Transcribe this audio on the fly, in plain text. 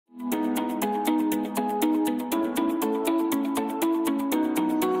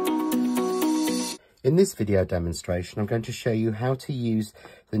In this video demonstration, I'm going to show you how to use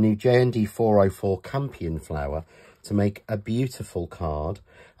the new JND404 Campion flower to make a beautiful card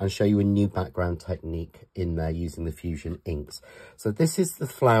and show you a new background technique in there using the Fusion inks. So this is the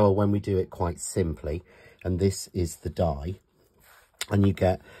flower when we do it quite simply, and this is the die. And you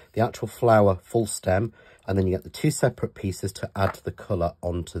get the actual flower full stem, and then you get the two separate pieces to add the colour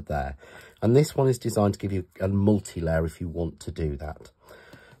onto there. And this one is designed to give you a multi-layer if you want to do that.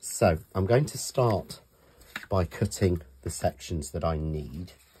 So I'm going to start by cutting the sections that I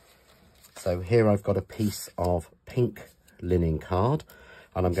need. So here I've got a piece of pink linen card,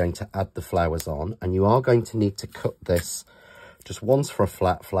 and I'm going to add the flowers on. And you are going to need to cut this just once for a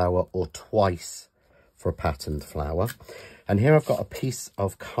flat flower or twice for a patterned flower. And here I've got a piece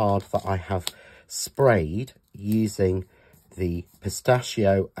of card that I have sprayed using the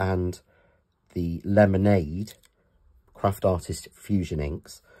pistachio and the lemonade craft artist Fusion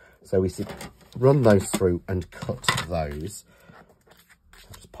inks. So we should run those through and cut those.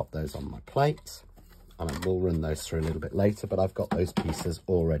 I'll just pop those on my plate, and I will run those through a little bit later, but I've got those pieces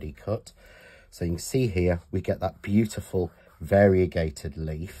already cut. So you can see here we get that beautiful variegated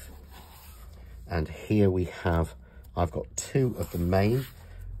leaf, and here we have, I've got two of the main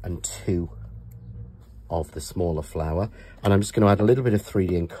and two of the smaller flower, and I'm just going to add a little bit of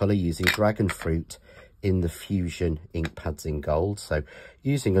 3D in colour using dragon fruit in the Fusion ink pads in gold. So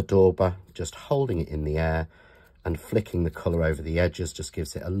using a dauber, just holding it in the air and flicking the colour over the edges just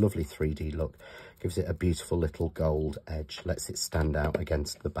gives it a lovely 3D look, gives it a beautiful little gold edge, lets it stand out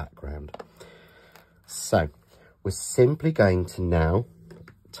against the background. So we're simply going to now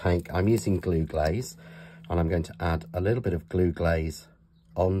I'm using glue glaze, and I'm going to add a little bit of glue glaze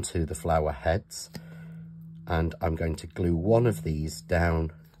onto the flower heads, and I'm going to glue one of these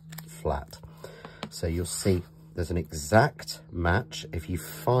down flat. So you'll see there's an exact match. I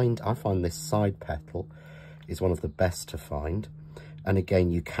find this side petal is one of the best to find. And again,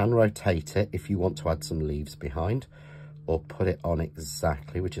 you can rotate it if you want to add some leaves behind, or put it on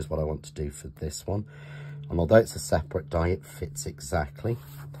exactly, which is what I want to do for this one. And although it's a separate die, it fits exactly.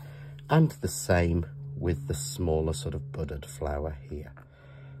 And the same with the smaller sort of budded flower here.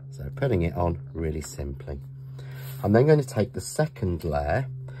 So putting it on really simply. I'm then going to take the second layer,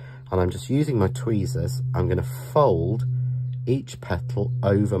 and I'm just using my tweezers. I'm going to fold each petal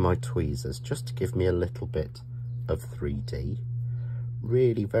over my tweezers just to give me a little bit of 3D.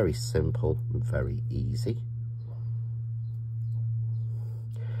 Really very simple and very easy.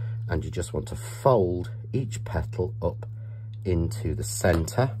 And you just want to fold each petal up into the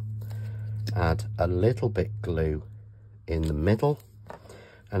center, add a little bit glue in the middle,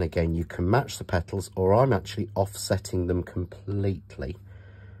 and again you can match the petals, or I'm actually offsetting them completely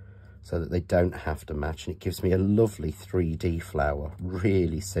so that they don't have to match, and it gives me a lovely 3D flower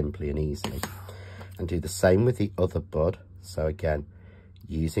really simply and easily. And do the same with the other bud. So again,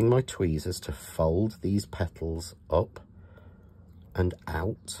 using my tweezers to fold these petals up and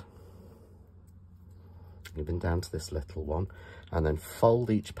out, even down to this little one, and then fold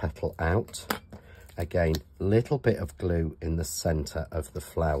each petal out. Again, little bit of glue in the center of the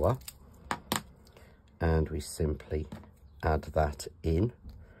flower, and we simply add that in,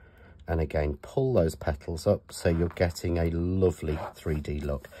 and again pull those petals up so you're getting a lovely 3D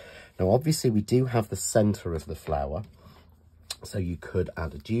look. Now obviously we do have the center of the flower, so you could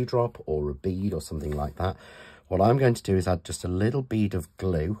add a dewdrop or a bead or something like that. What I'm going to do is add just a little bead of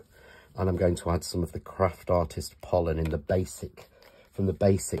glue, and I'm going to add some of the craft artist pollen in the basic, from the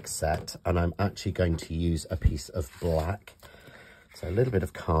basic set, and I'm actually going to use a piece of black. So a little bit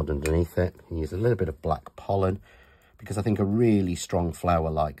of card underneath it, and use a little bit of black pollen, because I think a really strong flower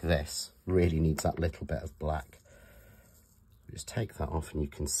like this really needs that little bit of black. Just take that off, and you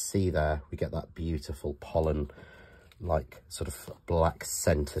can see there we get that beautiful pollen like sort of black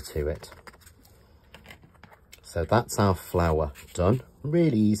center to it. So that's our flower done.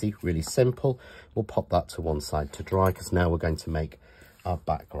 Really easy, really simple. We'll pop that to one side to dry, because now we're going to make our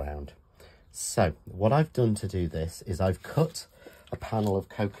background. So what I've done to do this is I've cut a panel of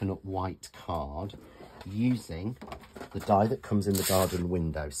coconut white card using the die that comes in the garden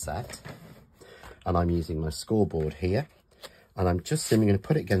window set, and I'm using my scoreboard here, and I'm just simply going to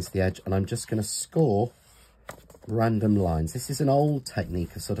put it against the edge, and I'm just going to score random lines. This is an old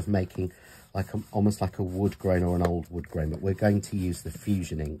technique of sort of making like almost like a wood grain or an old wood grain, but we're going to use the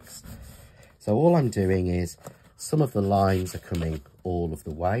Fusion inks. So all I'm doing is some of the lines are coming all of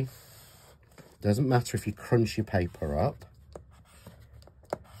the way. Doesn't matter if you crunch your paper up,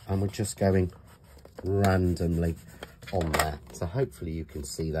 and we're just going randomly on there. So hopefully you can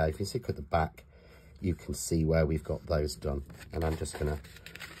see there. If you look at the back, you can see where we've got those done, and I'm just going to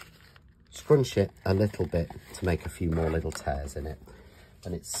scrunch it a little bit to make a few more little tears in it.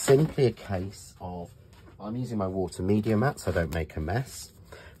 And it's simply a case of, I'm using my water media mat so I don't make a mess.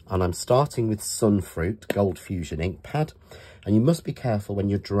 And I'm starting with Sunfruit Gold Fusion ink pad. And you must be careful when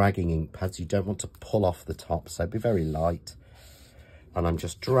you're dragging ink pads, you don't want to pull off the top, so be very light. And I'm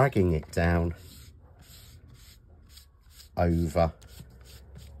just dragging it down over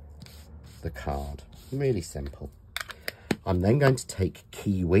the card. Really simple. I'm then going to take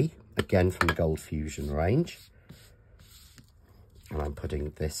Kiwi, again from the Gold Fusion range. And I'm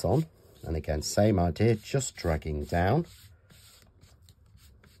putting this on. And again, same idea, just dragging down.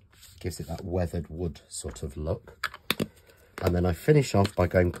 Gives it that weathered wood sort of look. And then I finish off by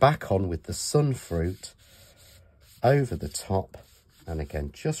going back on with the Sunfruit over the top. And again,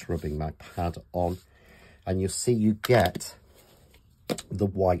 just rubbing my pad on. And you'll see you get the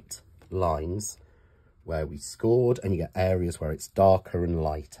white lines where we scored, and you get areas where it's darker and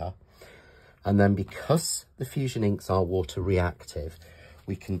lighter. And then because the Fusion inks are water reactive,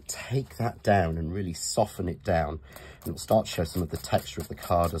 we can take that down and really soften it down, and it'll start to show some of the texture of the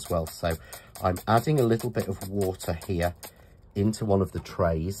card as well. So I'm adding a little bit of water here into one of the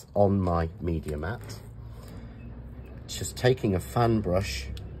trays on my media mat, just taking a fan brush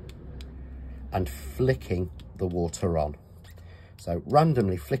and flicking the water on. So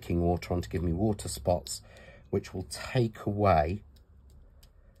randomly flicking water on to give me water spots, which will take away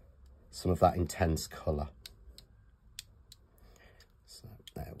some of that intense colour. So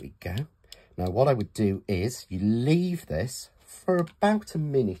there we go. Now what I would do is you leave this for about a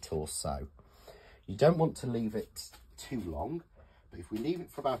minute or so. You don't want to leave it too long, but if we leave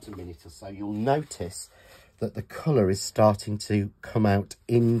it for about a minute or so, you'll notice that the colour is starting to come out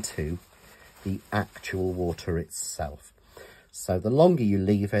into the actual water itself. So the longer you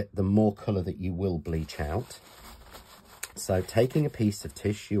leave it, the more colour that you will bleach out. So taking a piece of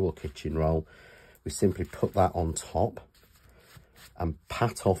tissue or kitchen roll, we simply put that on top and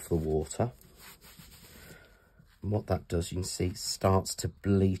pat off the water. And what that does, you can see, starts to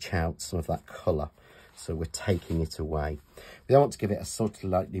bleach out some of that colour. So we're taking it away. We don't want to give it a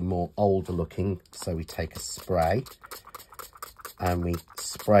slightly more older looking, so we take a spray and we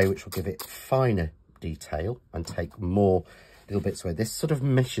spray, which will give it finer detail and take more little bits away. This sort of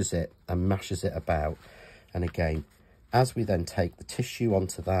meshes it and mashes it about. And again, as we then take the tissue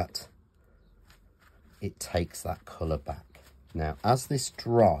onto that, it takes that colour back. Now, as this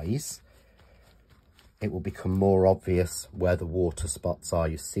dries, it will become more obvious where the water spots are.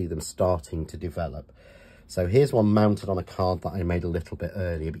 You see them starting to develop. So here's one mounted on a card that I made a little bit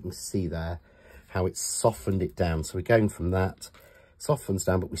earlier, but you can see there how it's softened it down. So we're going from that, softens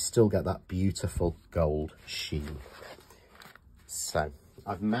down, but we still get that beautiful gold sheen. So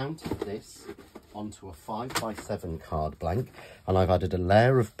I've mounted this onto a 5x7 card blank, and I've added a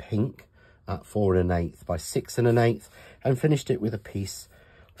layer of pink at 4 1/8 by 6 1/8 and finished it with a piece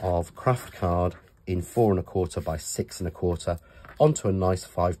of craft card in 4 1/4 by 6 1/4 onto a nice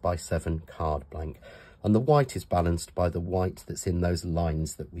 5x7 card blank. And the white is balanced by the white that's in those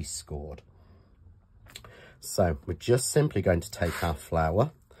lines that we scored. So we're just simply going to take our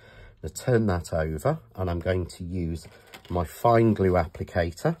flower, turn that over, and I'm going to use my fine glue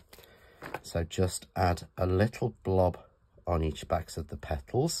applicator. So just add a little blob on each backs of the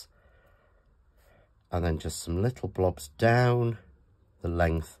petals, and then just some little blobs down the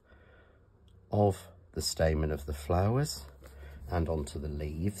length of the stamen of the flowers and onto the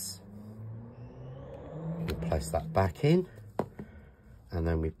leaves. We'll place that back in, and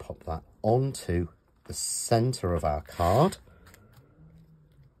then we pop that onto the centre of our card,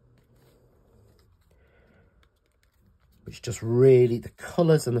 which just really, the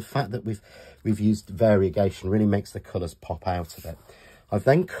colours and the fact that we've used variegation really makes the colours pop out of it. I've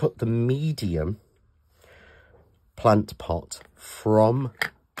then cut the medium plant pot from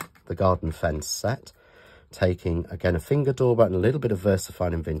the garden fence set, taking again a finger dauber and a little bit of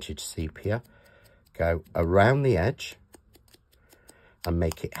VersaFine and vintage sepia, go around the edge and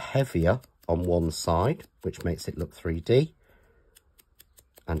make it heavier on one side, which makes it look 3D,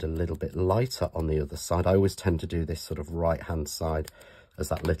 and a little bit lighter on the other side. I always tend to do this sort of right hand side as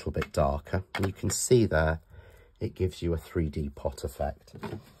that little bit darker, and you can see there it gives you a 3D pot effect.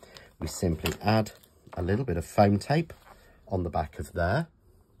 We simply add a little bit of foam tape on the back of there,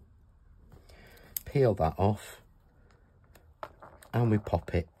 peel that off, and we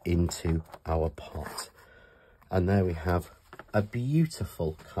pop it into our pot. And there we have a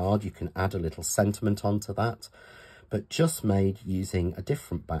beautiful card. You can add a little sentiment onto that, but just made using a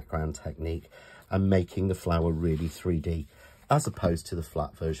different background technique and making the flower really 3D, as opposed to the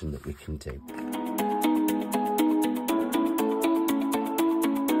flat version that we can do.